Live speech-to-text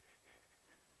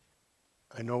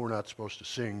I know we're not supposed to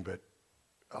sing, but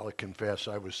I'll confess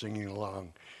I was singing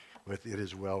along with It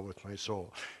Is Well With My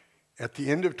Soul. At the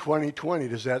end of 2020,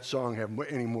 does that song have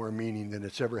any more meaning than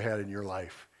it's ever had in your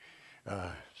life?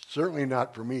 Uh, Certainly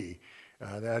not for me.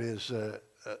 That is a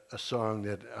song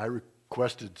that I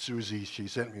requested Susie. She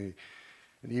sent me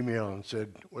an email and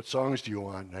said, "What songs do you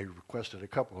want?" And I requested a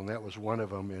couple, and that was one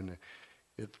of them. And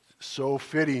it's so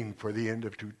fitting for the end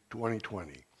of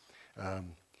 2020.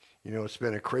 Um, it's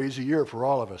been a crazy year for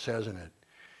all of us, hasn't it?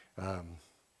 Um,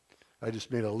 I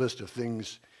just made a list of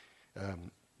things.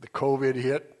 The COVID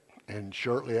hit, and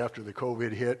shortly after the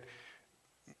COVID hit,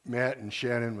 Matt and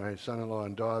Shannon, my son-in-law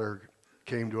and daughter,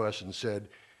 came to us and said,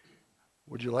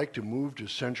 "Would you like to move to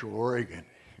Central Oregon?"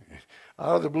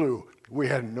 Out of the blue. We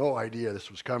had no idea this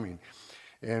was coming.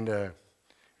 And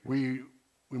we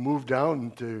moved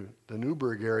down to the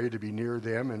Newberg area to be near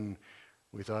them, and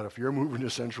we thought, if you're moving to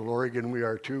Central Oregon, we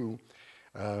are too.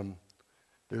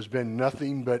 There's been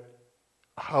nothing but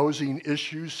housing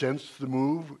issues since the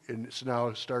move, and it's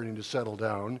now starting to settle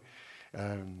down.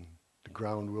 The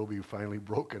ground will be finally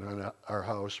broken on our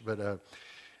house, but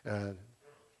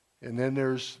and then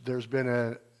there's been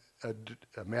a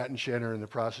Matt and Shannon are in the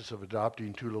process of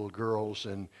adopting 2 little girls,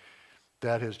 and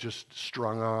that has just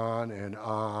strung on and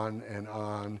on and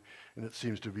on, and it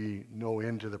seems to be no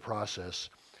end to the process.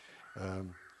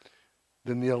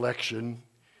 Then the election,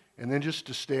 and then just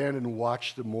to stand and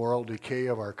watch the moral decay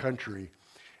of our country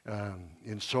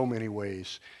in so many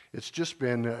ways. It's just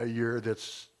been a year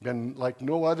that's been like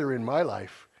no other in my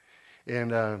life,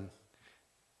 and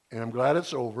I'm glad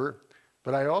it's over.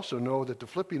 But I also know that the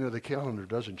flipping of the calendar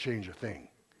doesn't change a thing.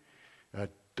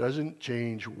 It doesn't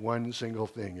change one single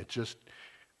thing. It just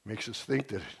makes us think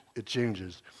that it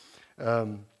changes.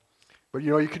 But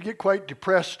you could get quite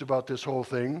depressed about this whole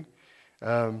thing.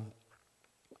 But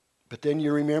then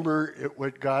you remember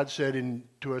what God said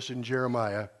to us in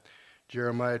Jeremiah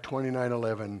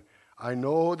 29:11. "I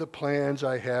know the plans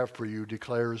I have for you,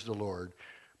 declares the Lord,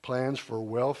 plans for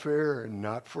welfare and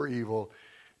not for evil,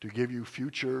 to give you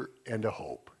future and a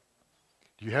hope."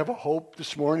 Do you have a hope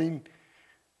this morning?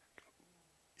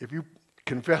 If you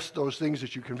confess those things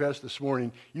that you confessed this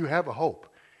morning, you have a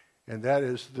hope. And that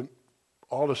is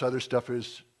all this other stuff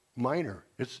is minor.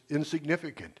 It's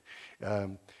insignificant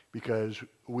because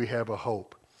we have a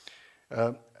hope.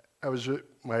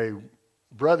 My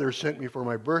brother sent me for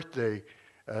my birthday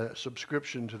a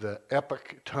subscription to the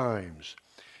Epoch Times.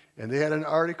 And they had an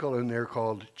article in there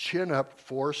called "Chin Up,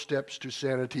 4 Steps to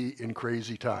Sanity in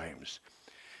Crazy Times."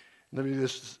 Let me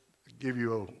just give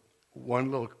you one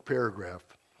little paragraph.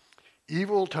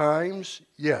 "Evil times,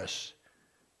 yes,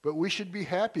 but we should be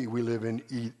happy we live in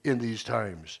these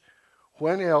times.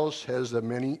 When else has the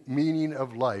meaning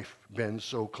of life been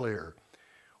so clear?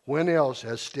 When else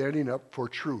has standing up for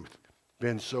truth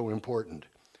been so important?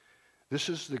 This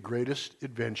is the greatest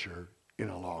adventure in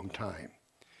a long time."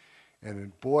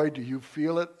 And boy, do you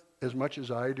feel it as much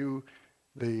as I do.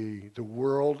 The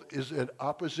world is in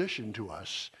opposition to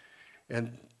us.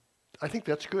 And I think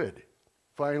that's good.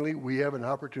 Finally, we have an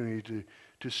opportunity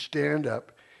to stand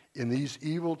up in these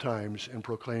evil times and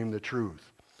proclaim the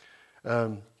truth.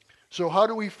 So how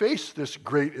do we face this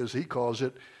great, as he calls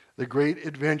it, the great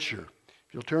adventure?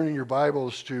 If you'll turn in your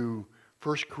Bibles to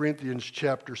 1 Corinthians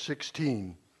chapter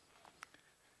 16.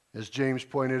 As James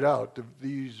pointed out,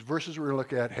 these verses we're going to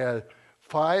look at had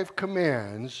 5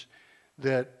 commands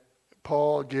that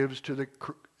Paul gives to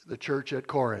the church at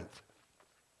Corinth.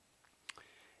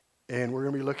 And we're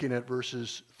going to be looking at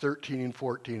verses 13 and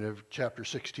 14 of chapter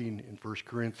 16 in 1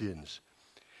 Corinthians.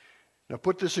 Now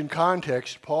put this in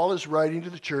context. Paul is writing to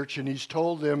the church, and he's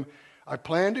told them, "I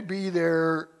plan to be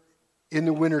there in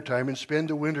the wintertime and spend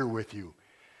the winter with you."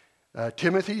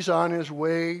 Timothy's on his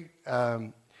way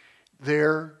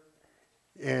there.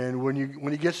 And when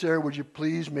he gets there, would you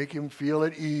please make him feel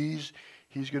at ease?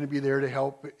 He's going to be there to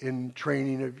help in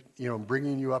training of,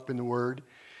 bringing you up in the Word.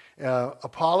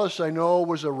 Apollos, I know,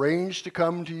 was arranged to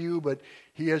come to you, but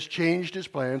he has changed his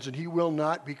plans, and he will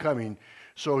not be coming.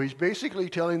 So he's basically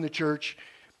telling the church,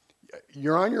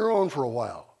 you're on your own for a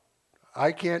while.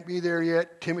 I can't be there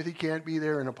yet. Timothy can't be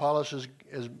there, and Apollos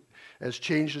has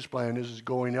changed his plan. Is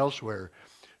going elsewhere.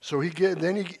 So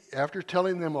after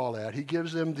telling them all that, he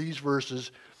gives them these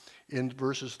verses in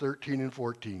verses 13 and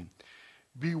 14.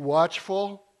 "Be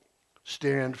watchful,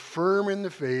 stand firm in the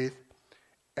faith,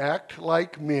 act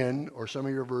like men," or some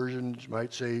of your versions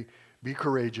might say, "be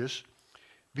courageous,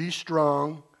 be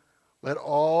strong, let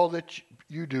all that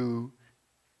you do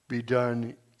be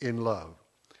done in love."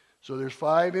 So there's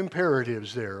 5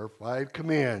 imperatives there, 5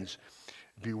 commands.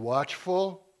 Be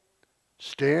watchful,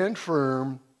 stand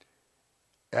firm,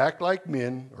 act like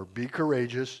men, or be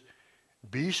courageous,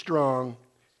 be strong,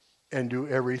 and do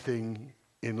everything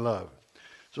in love.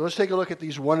 So let's take a look at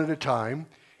these one at a time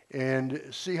and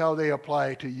see how they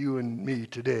apply to you and me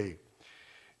today.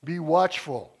 Be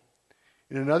watchful.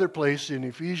 In another place in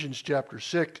Ephesians chapter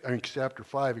 5,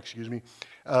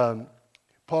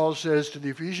 Paul says to the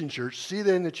Ephesian church, "See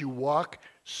then that you walk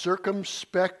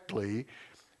circumspectly,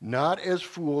 not as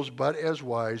fools, but as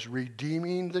wise,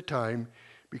 redeeming the time,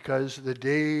 because the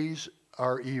days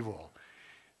are evil."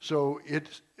 So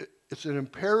it's an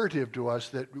imperative to us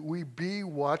that we be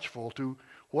watchful to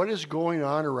what is going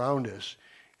on around us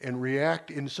and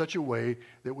react in such a way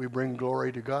that we bring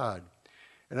glory to God.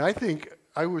 And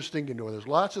I was thinking, there's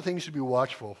lots of things to be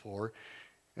watchful for,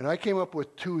 and I came up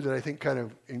with two that I think kind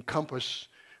of encompass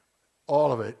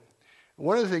all of it.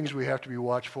 One of the things we have to be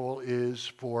watchful is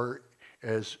for,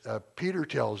 as Peter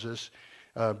tells us,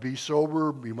 be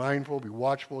sober, be mindful, be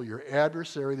watchful. Your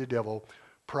adversary, the devil,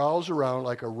 prowls around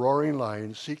like a roaring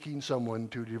lion seeking someone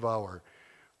to devour.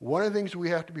 One of the things we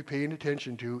have to be paying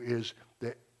attention to is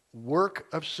the work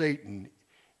of Satan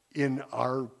in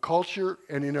our culture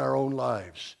and in our own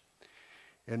lives.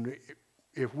 And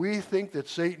if we think that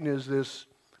Satan is this,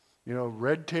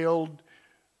 red-tailed,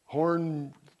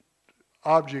 horn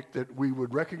object that we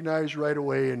would recognize right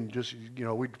away and just,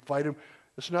 we'd fight him,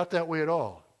 it's not that way at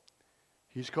all.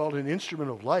 He's called an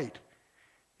instrument of light.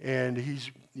 And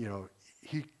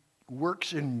he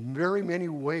works in very many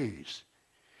ways.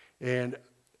 And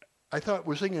I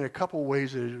was thinking a couple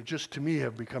ways that just to me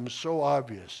have become so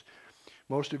obvious.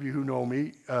 Most of you who know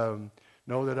me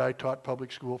know that I taught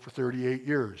public school for 38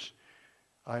 years.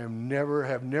 I have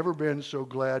never been so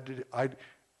glad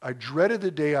I dreaded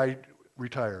the day I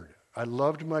retired. I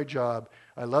loved my job.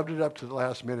 I loved it up to the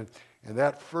last minute. And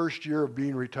that first year of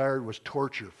being retired was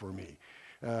torture for me.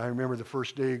 I remember the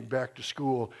first day back to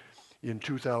school in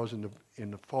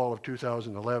the fall of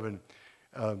 2011.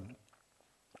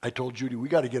 I told Judy, we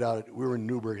got to get out. We were in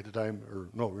Newburgh at the time,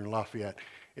 we were in Lafayette.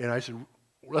 And I said,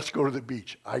 let's go to the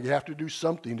beach. I have to do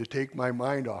something to take my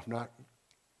mind off not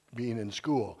being in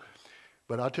school.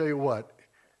 But I'll tell you what,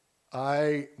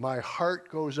 my heart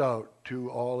goes out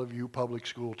to all of you public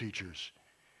school teachers.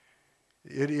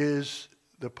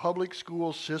 The public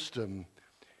school system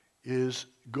is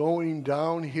going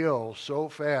downhill so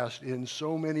fast in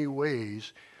so many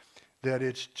ways that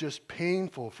it's just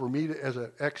painful for me as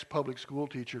an ex-public school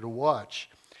teacher to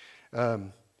watch.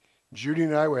 Judy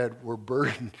and I were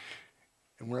burdened,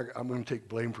 and I'm going to take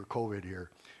blame for COVID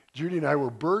here. Judy and I were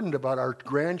burdened about our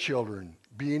grandchildren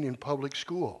being in public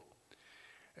school.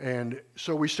 And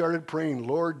so we started praying,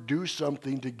 Lord, do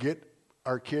something to get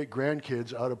our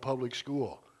grandkids out of public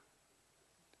school.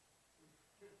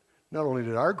 Not only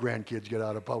did our grandkids get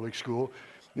out of public school,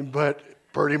 but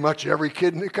pretty much every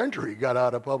kid in the country got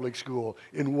out of public school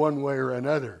in one way or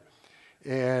another.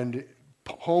 And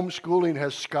homeschooling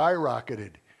has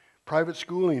skyrocketed. Private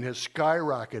schooling has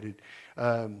skyrocketed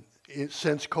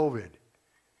since COVID.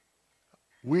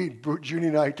 Judy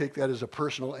and I take that as a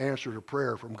personal answer to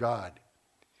prayer from God.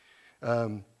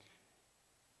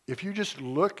 If you just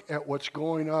look at what's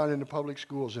going on in the public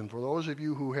schools, and for those of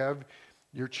you who have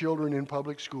your children in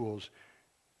public schools,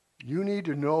 you need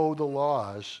to know the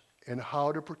laws and how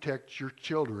to protect your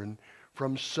children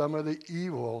from some of the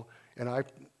evil, and I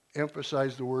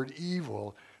emphasize the word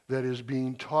evil, that is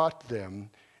being taught them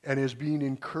and is being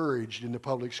encouraged in the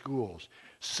public schools.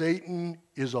 Satan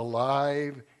is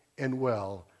alive and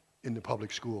well in the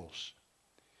public schools.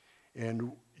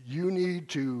 And you need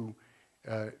to,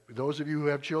 those of you who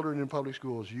have children in public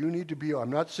schools, you need to be, I'm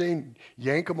not saying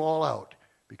yank them all out,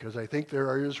 because I think there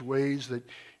are ways that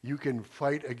you can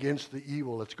fight against the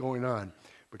evil that's going on.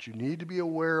 But you need to be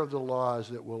aware of the laws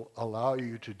that will allow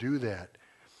you to do that.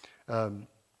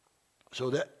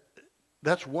 So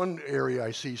that's one area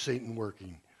I see Satan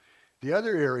working. The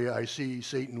other area I see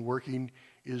Satan working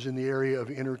is in the area of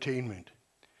entertainment.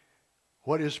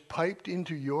 What is piped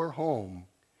into your home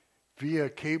via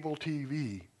cable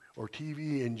TV or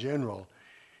TV in general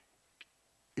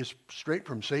is straight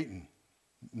from Satan.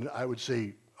 I would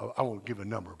say, I won't give a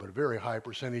number, but a very high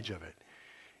percentage of it.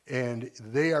 And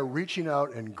they are reaching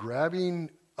out and grabbing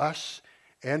us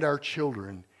and our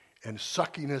children and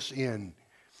sucking us in.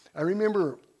 I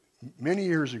remember many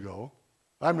years ago,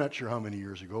 I'm not sure how many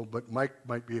years ago, but Mike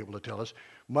might be able to tell us.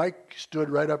 Mike stood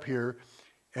right up here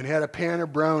and had a pan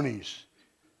of brownies.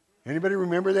 Anybody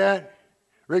remember that?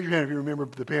 Raise your hand if you remember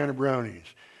the pan of brownies.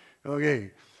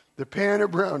 Okay. The pan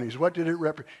of brownies, what did it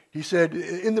represent? He said,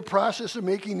 in the process of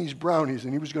making these brownies,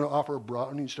 and he was going to offer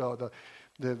brownies to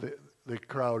the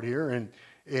crowd here,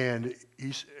 and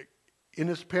in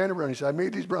this pan of brownies. I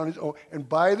made these brownies. Oh, and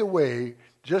by the way,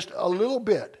 just a little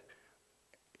bit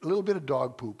of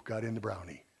dog poop got in the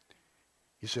brownie.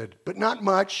 He said, but not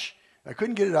much. I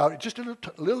couldn't get it out. Just a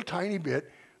little tiny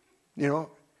bit,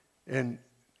 and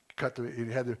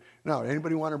now,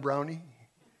 anybody want a brownie?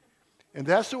 And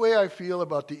that's the way I feel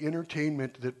about the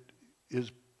entertainment that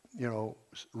is,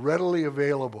 readily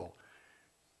available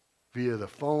via the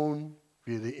phone,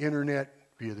 via the internet,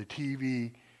 via the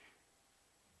TV.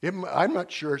 I'm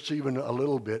not sure it's even a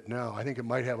little bit now. I think it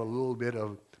might have a little bit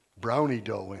of brownie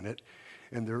dough in it.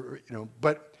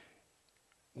 But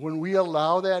when we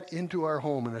allow that into our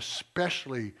home, and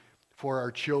especially for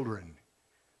our children,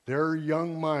 their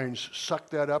young minds suck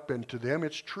that up, and to them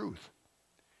it's truth.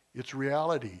 It's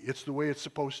reality. It's the way it's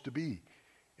supposed to be.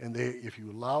 And if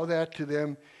you allow that to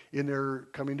them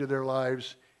coming to their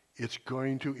lives, it's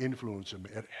going to influence them.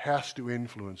 It has to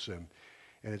influence them.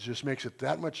 And it just makes it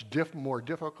that much more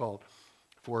difficult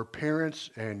for parents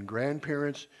and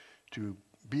grandparents to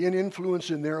be an influence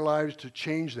in their lives to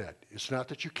change that. It's not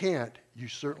that you can't. You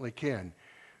certainly can.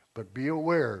 But be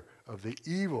aware of the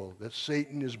evil that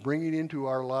Satan is bringing into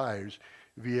our lives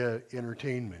via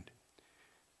entertainment.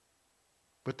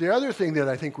 But the other thing that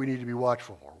I think we need to be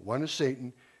watchful for, one is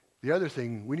Satan. The other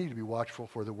thing, we need to be watchful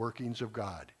for the workings of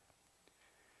God.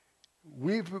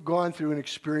 We've gone through an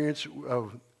experience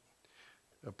of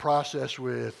a process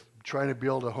with trying to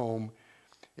build a home,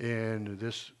 and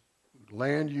this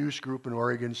land use group in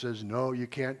Oregon says, no, you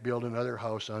can't build another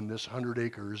house on this 100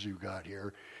 acres you've got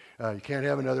here. You can't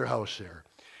have another house there.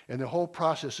 And the whole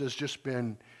process has just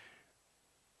been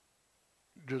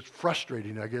just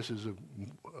frustrating, I guess is a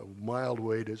mild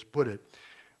way to put it.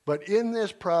 But in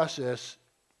this process,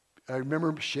 I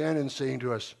remember Shannon saying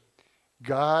to us,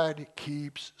 God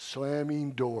keeps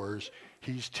slamming doors.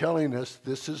 He's telling us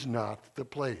this is not the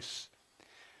place.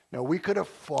 Now, we could have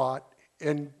fought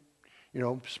and,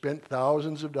 spent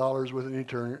thousands of dollars with an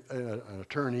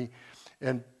attorney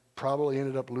and probably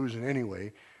ended up losing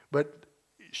anyway. But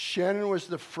Shannon was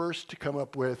the first to come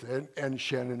up with, and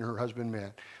Shannon and her husband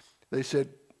Matt, they said,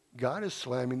 God is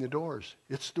slamming the doors.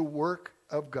 It's the work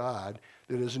of God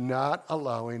that is not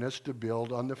allowing us to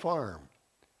build on the farm.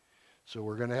 So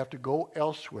we're going to have to go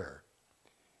elsewhere.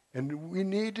 And we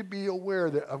need to be aware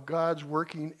of God's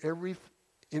working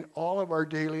in all of our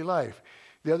daily life.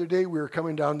 The other day we were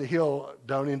coming down the hill,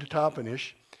 down into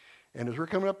Toppenish, and as we're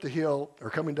coming up the hill, or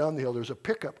coming down the hill, there's a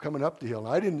pickup coming up the hill.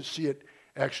 And I didn't see it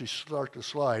actually start to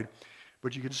slide,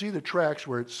 but you could see the tracks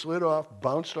where it slid off,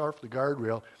 bounced off the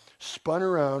guardrail, spun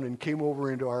around, and came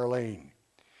over into our lane.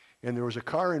 And there was a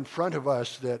car in front of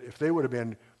us that if they would have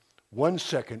been 1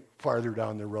 second farther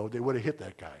down the road, they would have hit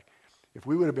that guy. If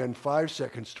we would have been 5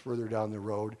 seconds further down the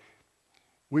road,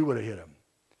 we would have hit him.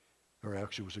 Or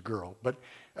actually it was a girl, but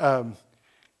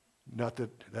not that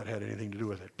that had anything to do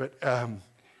with it.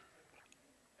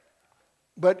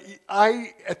 But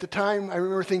at the time, I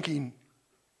remember thinking,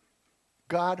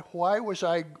 God, why was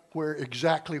I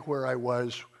exactly where I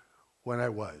was when I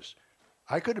was?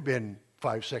 I could have been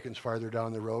 5 seconds farther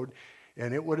down the road,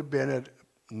 and it would have been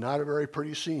not a very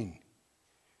pretty scene.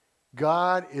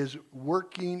 God is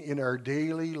working in our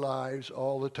daily lives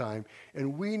all the time,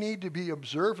 and we need to be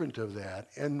observant of that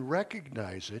and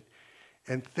recognize it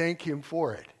and thank Him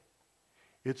for it.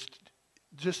 It's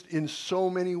just in so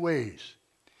many ways.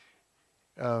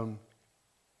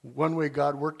 One way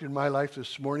God worked in my life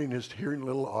this morning is hearing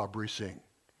little Aubrey sing.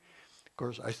 Of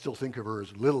course, I still think of her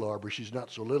as little Aubrey. She's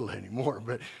not so little anymore,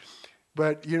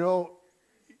 but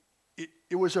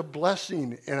it was a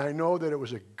blessing, and I know that it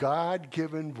was a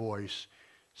God-given voice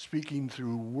speaking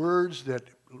through words that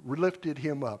lifted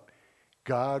Him up.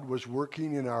 God was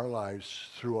working in our lives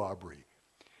through Aubrey.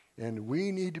 And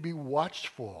we need to be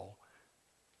watchful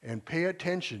and pay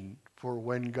attention for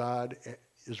when God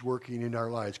is working in our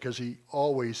lives, because He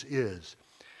always is.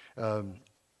 The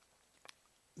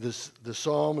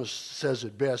psalmist says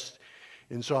it best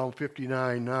in Psalm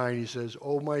 59:9. He says,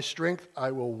 "O my strength,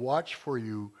 I will watch for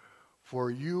you,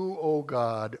 O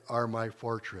God, are my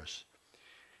fortress."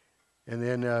 And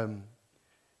then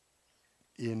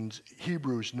in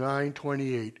Hebrews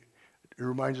 9:28, it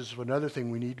reminds us of another thing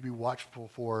we need to be watchful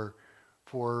for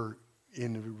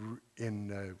in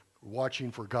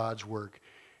watching for God's work.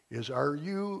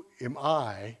 Am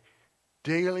I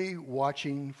daily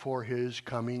watching for His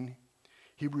coming?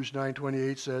 Hebrews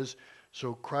 9:28 says,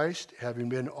 "So Christ, having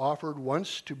been offered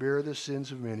once to bear the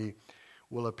sins of many,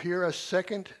 will appear a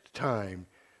second time,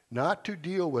 not to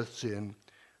deal with sin,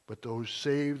 but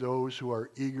save those who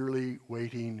are eagerly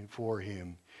waiting for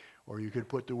Him." Or you could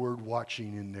put the word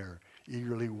watching in there,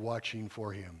 eagerly watching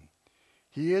for Him.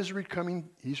 He is coming.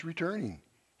 He's returning.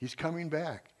 He's coming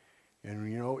back. And,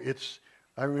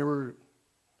 I remember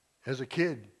as a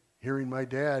kid hearing my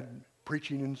dad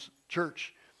preaching in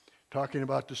church, talking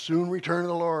about the soon return of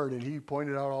the Lord, and he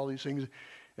pointed out all these things,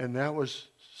 and that was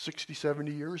 60,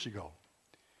 70 years ago.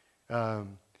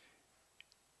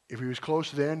 If he was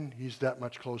close then, he's that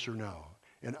much closer now.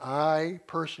 And I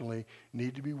personally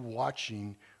need to be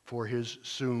watching for his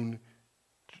soon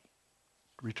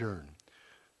return.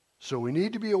 So we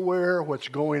need to be aware of what's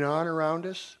going on around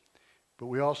us, but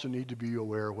we also need to be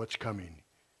aware of what's coming.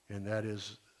 And that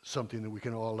is something that we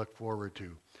can all look forward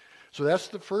to. So that's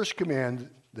the first command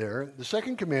there. The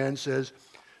second command says,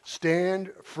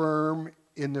 stand firm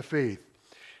in the faith.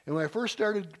 And when I first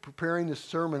started preparing this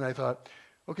sermon, I thought,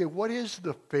 okay, what is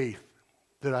the faith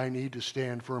that I need to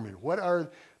stand firm in? What are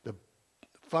the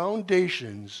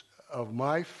foundations of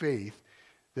my faith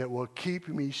that will keep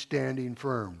me standing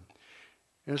firm?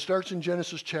 And it starts in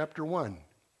Genesis chapter 1.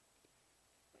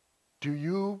 Do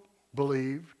you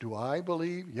believe, do I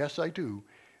believe, yes I do,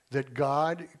 that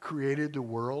God created the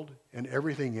world and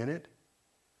everything in it?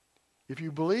 If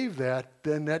you believe that,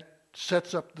 then that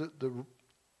sets up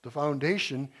the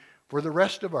foundation for the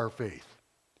rest of our faith.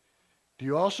 Do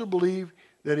you also believe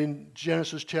that in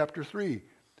Genesis chapter 3,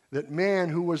 that man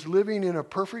who was living in a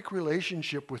perfect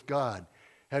relationship with God,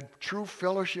 had true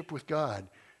fellowship with God,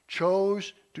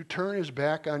 chose to turn his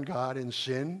back on God and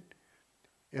sin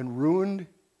and ruined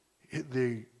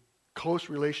the close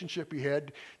relationship he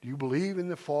had? Do you believe in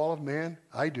the fall of man?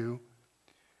 I do.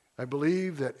 I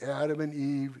believe that Adam and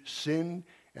Eve sinned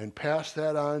and passed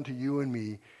that on to you and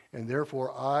me, and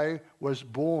therefore I was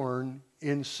born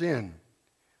in sin.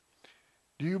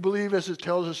 Do you believe, as it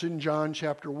tells us in John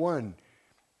chapter 1,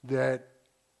 that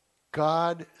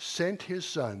God sent his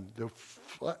Son,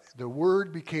 the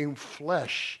Word became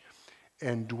flesh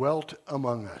and dwelt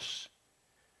among us?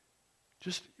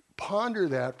 Just ponder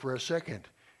that for a second.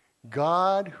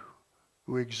 God,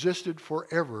 who existed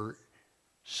forever,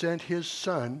 sent his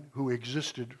Son, who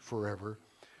existed forever,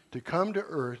 to come to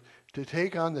earth to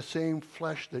take on the same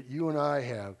flesh that you and I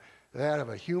have, that of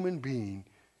a human being,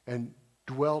 and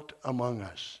dwelt among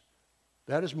us.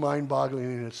 That is mind-boggling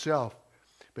in itself.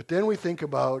 But then we think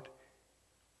about,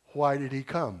 why did he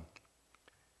come?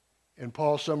 And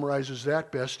Paul summarizes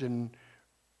that best in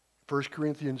 1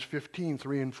 Corinthians 15,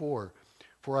 3 and 4.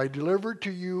 For I delivered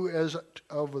to you as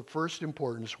of the first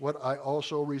importance what I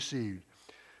also received,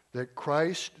 that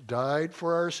Christ died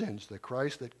for our sins, that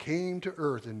Christ that came to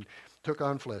earth and took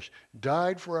on flesh,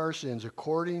 died for our sins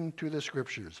according to the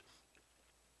Scriptures,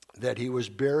 that he was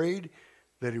buried,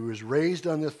 that he was raised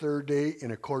on the third day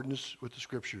in accordance with the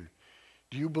Scripture.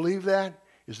 Do you believe that?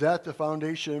 Is that the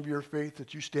foundation of your faith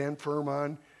that you stand firm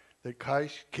on? That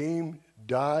Christ came,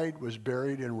 died, was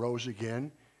buried, and rose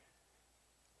again?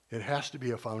 It has to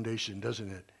be a foundation,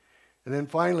 doesn't it? And then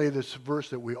finally, this verse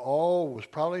that we all, was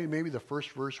probably maybe the first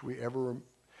verse we ever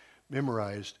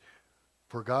memorized.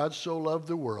 For God so loved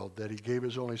the world that he gave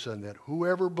his only Son, that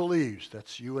whoever believes,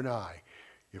 that's you and I,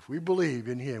 if we believe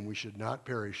in him, we should not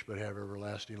perish but have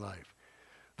everlasting life.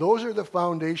 Those are the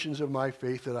foundations of my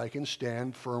faith that I can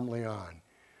stand firmly on.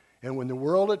 And when the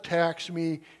world attacks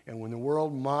me, and when the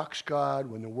world mocks God,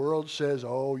 when the world says,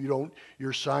 oh,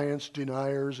 you're science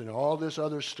deniers and all this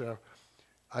other stuff,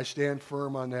 I stand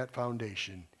firm on that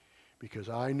foundation because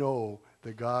I know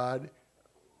the God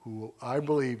who I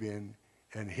believe in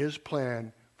and his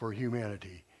plan for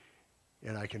humanity,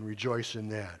 and I can rejoice in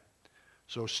that.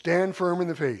 So stand firm in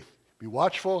the faith. Be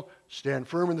watchful, stand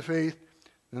firm in the faith.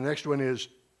 And the next one is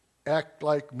act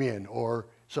like men, or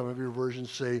some of your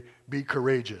versions say be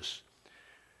courageous.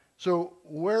 So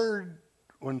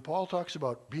when Paul talks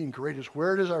about being courageous,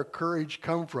 where does our courage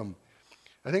come from?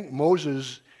 I think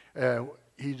Moses,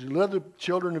 he led the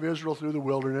children of Israel through the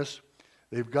wilderness.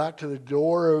 They've got to the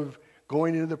door of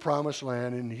going into the promised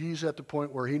land, and he's at the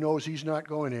point where he knows he's not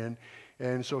going in,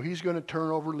 and so he's going to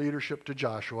turn over leadership to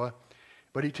Joshua.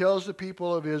 But he tells the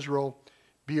people of Israel,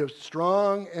 be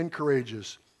strong and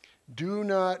courageous. Do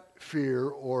not fear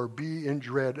or be in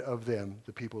dread of them,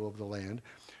 the people of the land,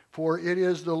 for it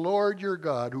is the Lord your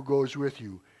God who goes with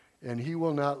you, and he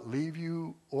will not leave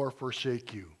you or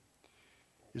forsake you.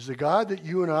 Is the God that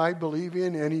you and I believe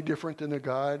in any different than the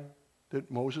God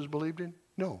that Moses believed in?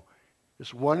 No.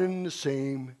 It's one and the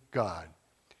same God.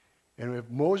 And if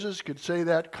Moses could say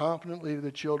that confidently to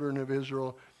the children of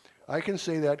Israel, I can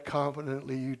say that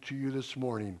confidently to you this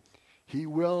morning. He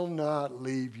will not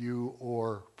leave you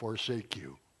or forsake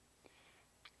you.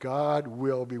 God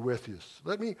will be with you.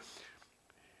 Let me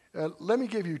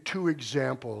give you two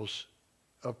examples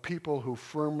of people who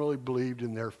firmly believed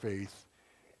in their faith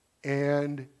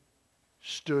and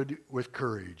stood with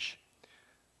courage.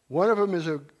 One of them is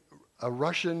a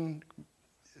Russian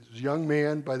young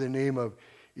man by the name of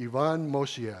Ivan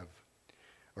Mosiev,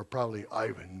 or probably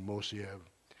Ivan Mosiev.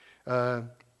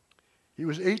 He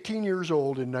was 18 years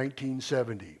old in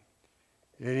 1970,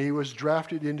 and he was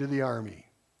drafted into the army.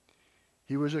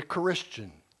 He was a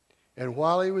Christian, and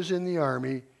while he was in the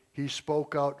army, he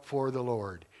spoke out for the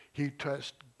Lord. He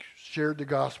shared the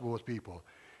gospel with people.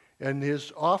 And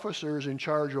his officers in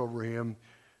charge over him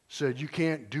said, "You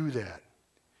can't do that."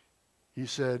 He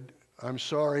said, "I'm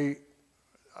sorry,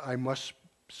 I must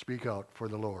speak out for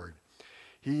the Lord."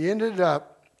 He ended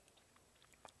up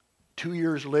 2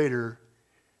 years later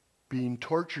being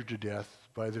tortured to death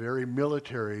by the very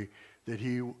military that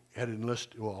he had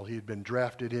he had been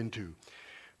drafted into.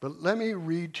 But let me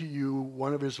read to you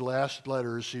one of his last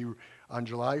letters. On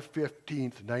July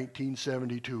 15th,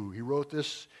 1972, he wrote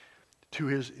this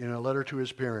in a letter to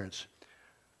his parents.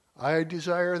 "I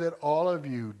desire that all of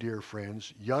you, dear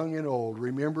friends, young and old,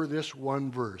 remember this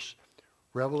one verse,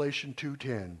 Revelation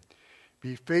 2:10.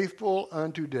 Be faithful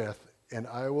unto death, and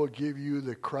I will give you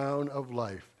the crown of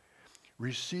life.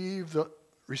 Receive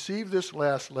this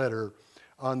last letter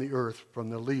on the earth from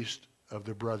the least of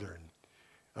the brethren."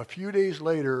 A few days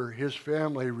later, his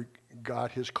family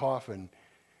got his coffin.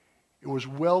 It was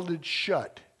welded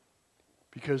shut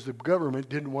because the government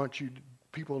didn't want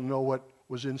people to know what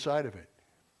was inside of it.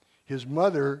 His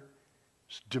mother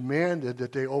demanded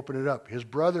that they open it up. His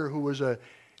brother, who was a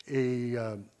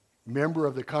member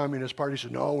of the Communist Party,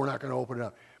 said, "No, we're not going to open it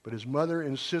up." But his mother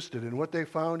insisted, and what they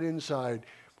found inside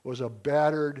was a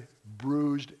battered,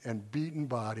 bruised, and beaten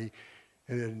body,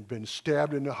 and it had been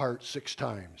stabbed in the heart 6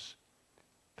 times.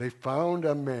 They found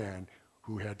a man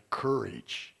who had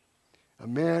courage, a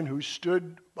man who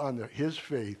stood on his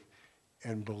faith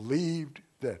and believed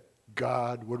that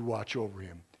God would watch over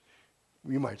him.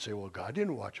 You might say, "Well, God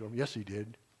didn't watch over him." Yes, he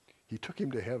did. He took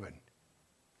him to heaven.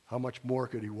 How much more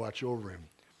could he watch over him?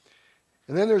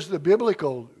 And then there's the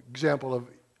biblical example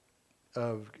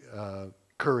of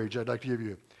courage I'd like to give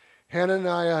you.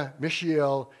 Hananiah,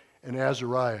 Mishael, and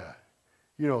Azariah.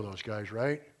 You know those guys,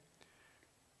 right?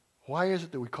 Why is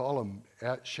it that we call them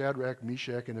Shadrach,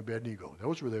 Meshach, and Abednego?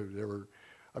 Those were they were.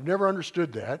 I've never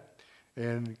understood that,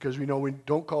 and because we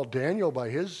don't call Daniel by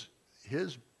his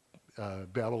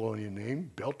Babylonian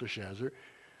name, Belteshazzar.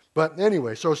 But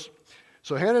anyway, so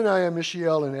Hananiah,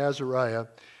 Mishael, and Azariah,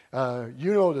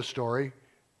 you know the story.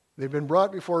 They've been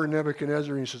brought before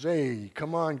Nebuchadnezzar, and he says, "Hey,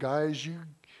 come on, guys,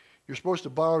 you're supposed to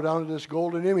bow down to this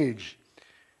golden image."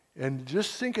 And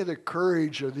just think of the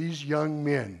courage of these young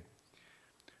men.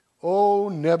 "Oh,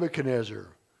 Nebuchadnezzar,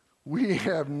 we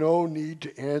have no need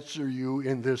to answer you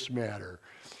in this matter."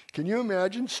 Can you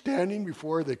imagine standing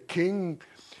before the king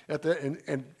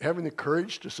and having the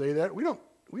courage to say that? We don't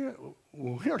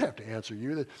have to answer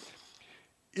you.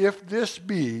 "If this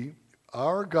be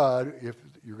our God," if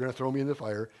you're going to throw me in the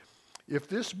fire, "if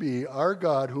this be our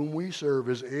God whom we serve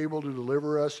is able to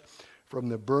deliver us from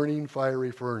the burning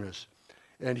fiery furnace,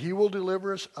 and he will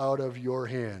deliver us out of your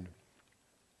hand.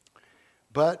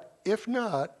 But if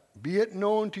not, be it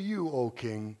known to you, O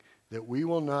king, that we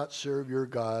will not serve your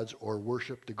gods or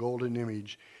worship the golden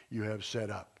image you have set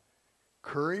up."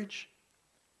 Courage?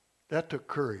 That took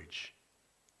courage.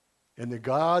 And the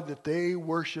God that they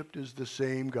worshipped is the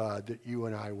same God that you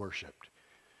and I worshipped.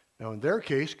 Now, in their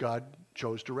case, God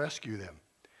chose to rescue them.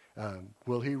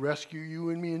 Will he rescue you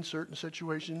and me in certain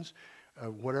situations?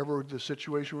 Whatever the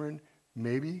situation we're in?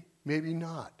 Maybe, maybe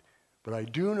not. But I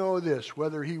do know this,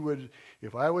 whether he would,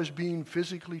 if I was being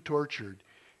physically tortured,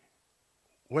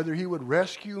 whether he would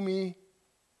rescue me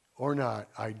or not,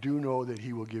 I do know that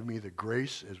he will give me the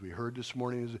grace, as we heard this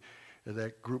morning, as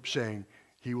that group saying,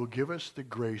 he will give us the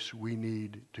grace we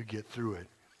need to get through it.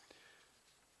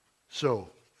 So,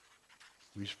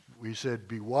 we said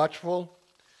be watchful,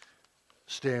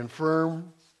 stand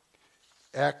firm,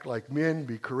 act like men,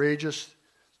 be courageous.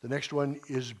 The next one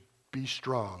is be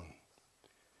strong.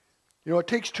 You know, it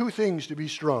takes 2 things to be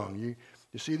strong. You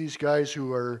see these guys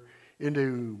who are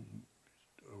into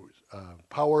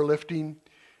powerlifting.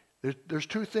 There's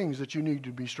 2 things that you need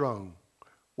to be strong.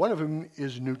 One of them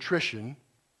is nutrition,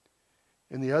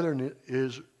 and the other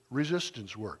is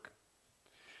resistance work.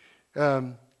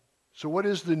 So what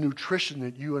is the nutrition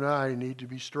that you and I need to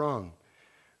be strong?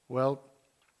 Well,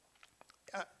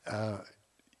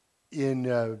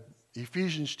 in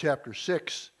Ephesians chapter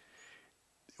 6,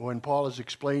 when Paul is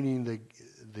explaining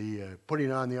the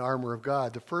putting on the armor of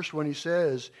God, the first one he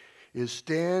says is,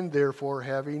 "Stand therefore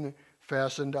having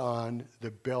fastened on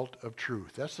the belt of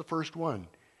truth." That's the first one.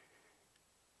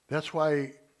 That's why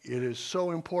it is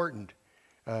so important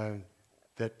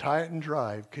that that Titan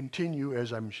Drive continue,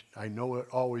 as I know it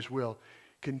always will,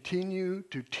 continue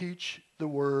to teach the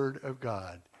Word of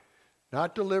God.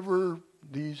 Not deliver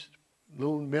these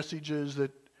little messages that,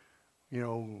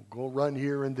 go run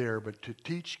here and there, but to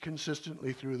teach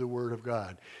consistently through the Word of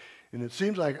God. And it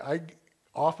seems like I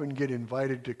often get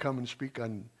invited to come and speak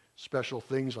on special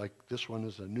things, like this one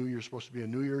is supposed to be a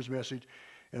New Year's message.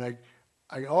 And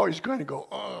I always kind of go,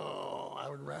 I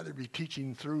would rather be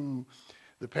teaching through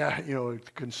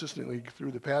consistently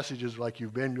through the passages like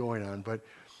you've been going on. But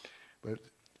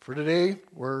for today,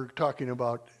 we're talking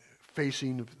about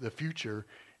facing the future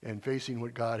and facing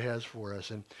what God has for us.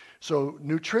 And so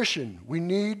nutrition, we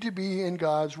need to be in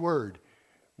God's Word.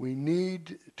 We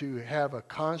need to have a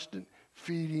constant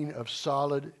feeding of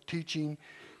solid teaching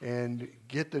and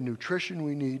get the nutrition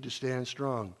we need to stand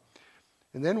strong.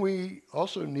 And then we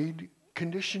also need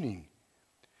conditioning.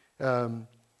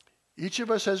 Each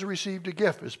of us has received a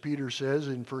gift, as Peter says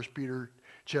in 1 Peter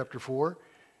chapter 4.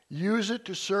 Use it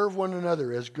to serve one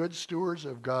another as good stewards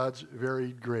of God's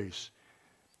varied grace.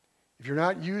 If you're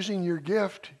not using your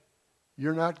gift,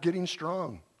 you're not getting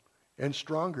strong and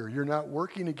stronger. You're not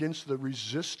working against the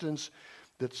resistance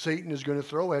that Satan is going to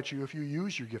throw at you if you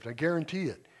use your gift. I guarantee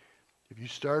it. If you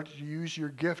start to use your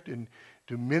gift and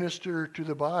to minister to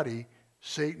the body,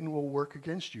 Satan will work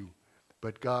against you,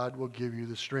 but God will give you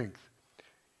the strength.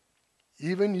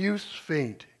 Even youths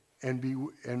faint and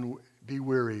be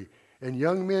weary, and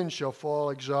young men shall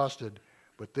fall exhausted,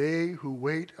 but they who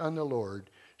wait on the Lord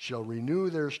shall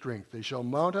renew their strength. They shall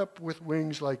mount up with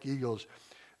wings like eagles.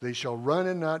 They shall run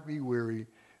and not be weary.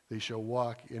 They shall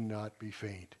walk and not be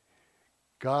faint.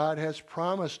 God has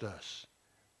promised us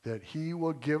that he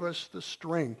will give us the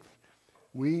strength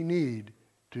we need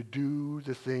to do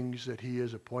the things that he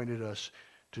has appointed us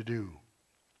to do.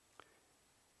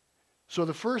 So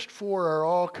the first four are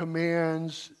all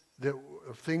commands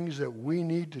of things that we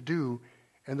need to do.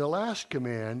 And the last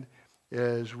command,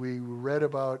 as we read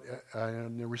about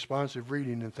in the responsive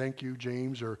reading, and thank you,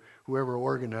 James, or whoever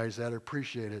organized that, I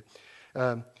appreciate it.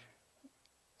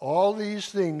 All these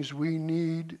things we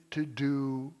need to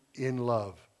do in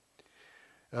love.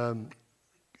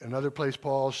 Another place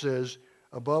Paul says,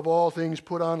 above all things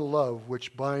put on love,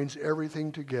 which binds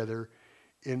everything together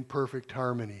in perfect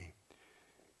harmony.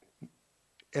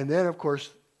 And then, of course,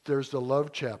 there's the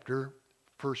love chapter,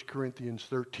 1 Corinthians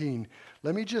 13.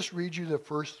 Let me just read you the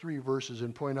first 3 verses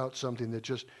and point out something that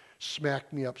just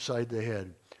smacked me upside the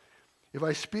head. If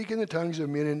I speak in the tongues of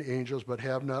men and angels but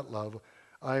have not love,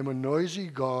 I am a noisy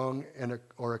gong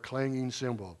or a clanging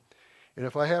cymbal. And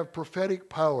if I have prophetic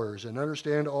powers and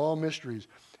understand all mysteries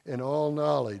and all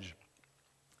knowledge,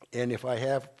 and if I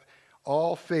have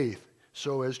all faith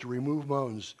so as to remove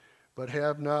mountains, but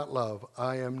have not love,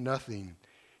 I am nothing.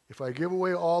 If I give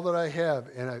away all that I have,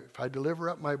 and if I deliver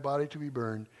up my body to be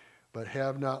burned, but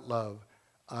have not love,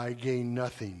 I gain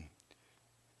nothing.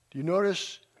 Do you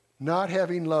notice not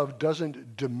having love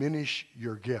doesn't diminish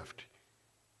your gift?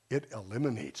 It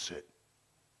eliminates it.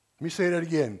 Let me say that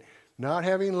again. Not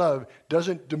having love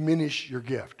doesn't diminish your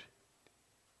gift.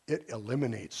 It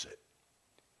eliminates it.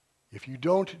 If you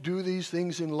don't do these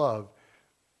things in love,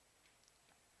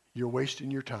 you're wasting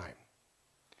your time.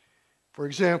 For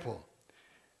example,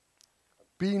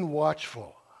 being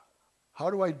watchful.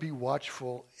 How do I be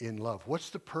watchful in love?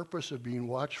 What's the purpose of being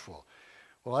watchful?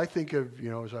 Well, I think of,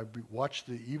 as I watch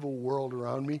the evil world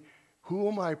around me, who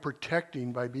am I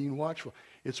protecting by being watchful?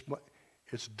 It's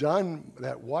done,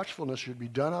 that watchfulness should be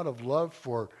done out of love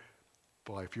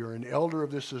if you're an elder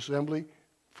of this assembly,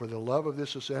 for the love of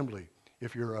this assembly.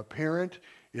 If you're a parent,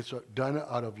 it's done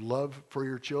out of love for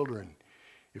your children.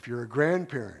 If you're a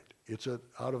grandparent, it's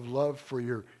out of love for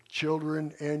your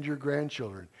children and your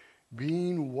grandchildren.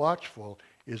 Being watchful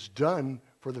is done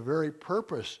for the very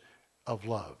purpose of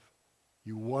love.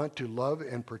 You want to love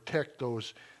and protect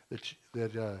those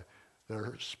that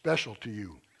are special to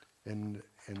you and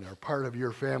are part of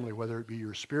your family, whether it be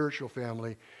your spiritual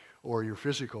family or your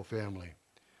physical family.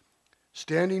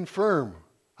 Standing firm.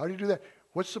 How do you do that?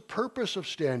 What's the purpose of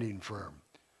standing firm?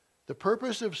 The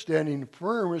purpose of standing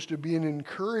firm is to be an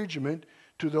encouragement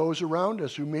to those around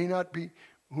us who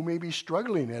may be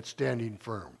struggling at standing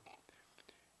firm.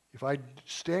 If I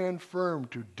stand firm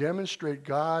to demonstrate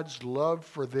God's love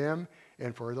for them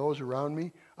and for those around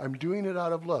me, I'm doing it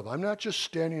out of love. I'm not just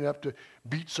standing up to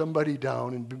beat somebody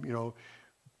down and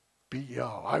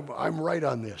I'm right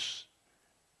on this.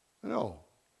 No,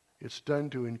 it's done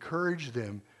to encourage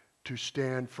them to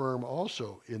stand firm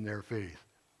also in their faith.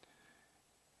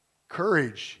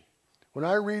 Courage. When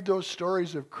I read those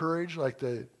stories of courage, like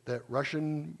that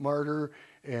Russian martyr,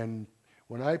 and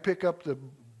when I pick up the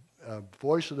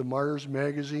Voice of the Martyrs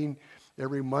magazine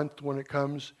every month when it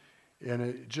comes,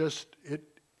 and it's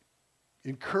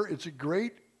a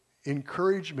great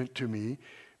encouragement to me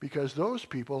because those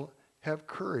people have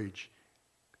courage.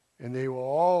 And they will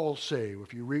all say,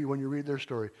 when you read their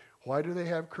story, why do they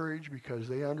have courage? Because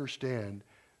they understand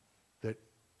that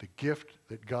the gift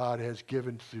that God has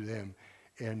given to them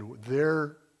and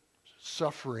their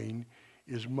suffering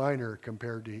is minor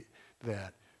compared to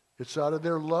that. It's out of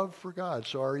their love for God.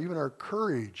 So even our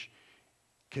courage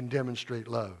can demonstrate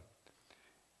love.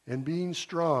 And being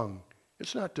strong,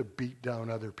 it's not to beat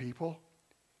down other people.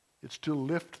 It's to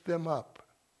lift them up.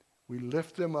 We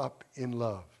lift them up in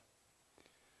love.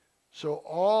 So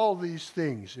all these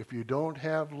things, if you don't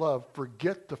have love,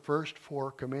 forget the first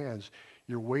 4 commands.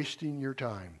 You're wasting your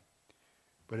time.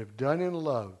 But if done in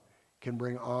love, can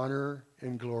bring honor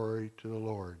and glory to the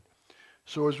Lord.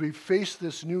 So as we face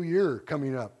this new year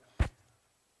coming up,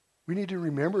 we need to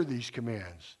remember these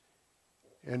commands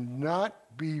and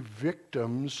not be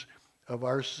victims of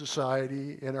our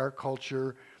society and our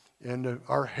culture and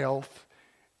our health.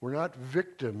 We're not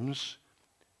victims.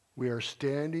 We are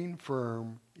standing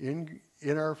firm in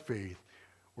our faith.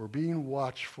 We're being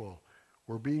watchful.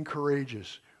 We're being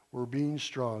courageous. We're being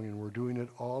strong, and we're doing it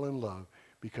all in love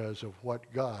because of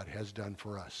what God has done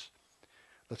for us.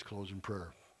 Let's close in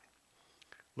prayer.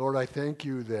 Lord, I thank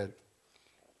you that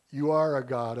you are a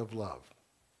God of love,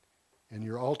 and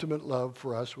your ultimate love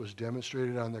for us was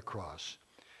demonstrated on the cross.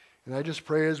 And I just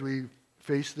pray as we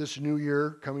face this new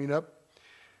year coming up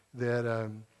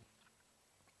that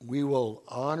we will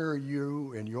honor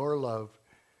you and your love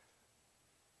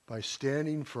by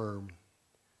standing firm,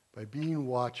 by being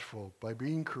watchful, by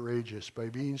being courageous, by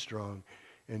being strong,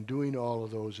 and doing all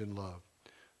of those in love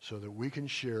so that we can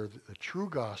share the true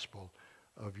gospel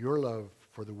of your love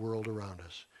for the world around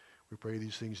us. We pray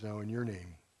these things now in your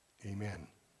name. Amen.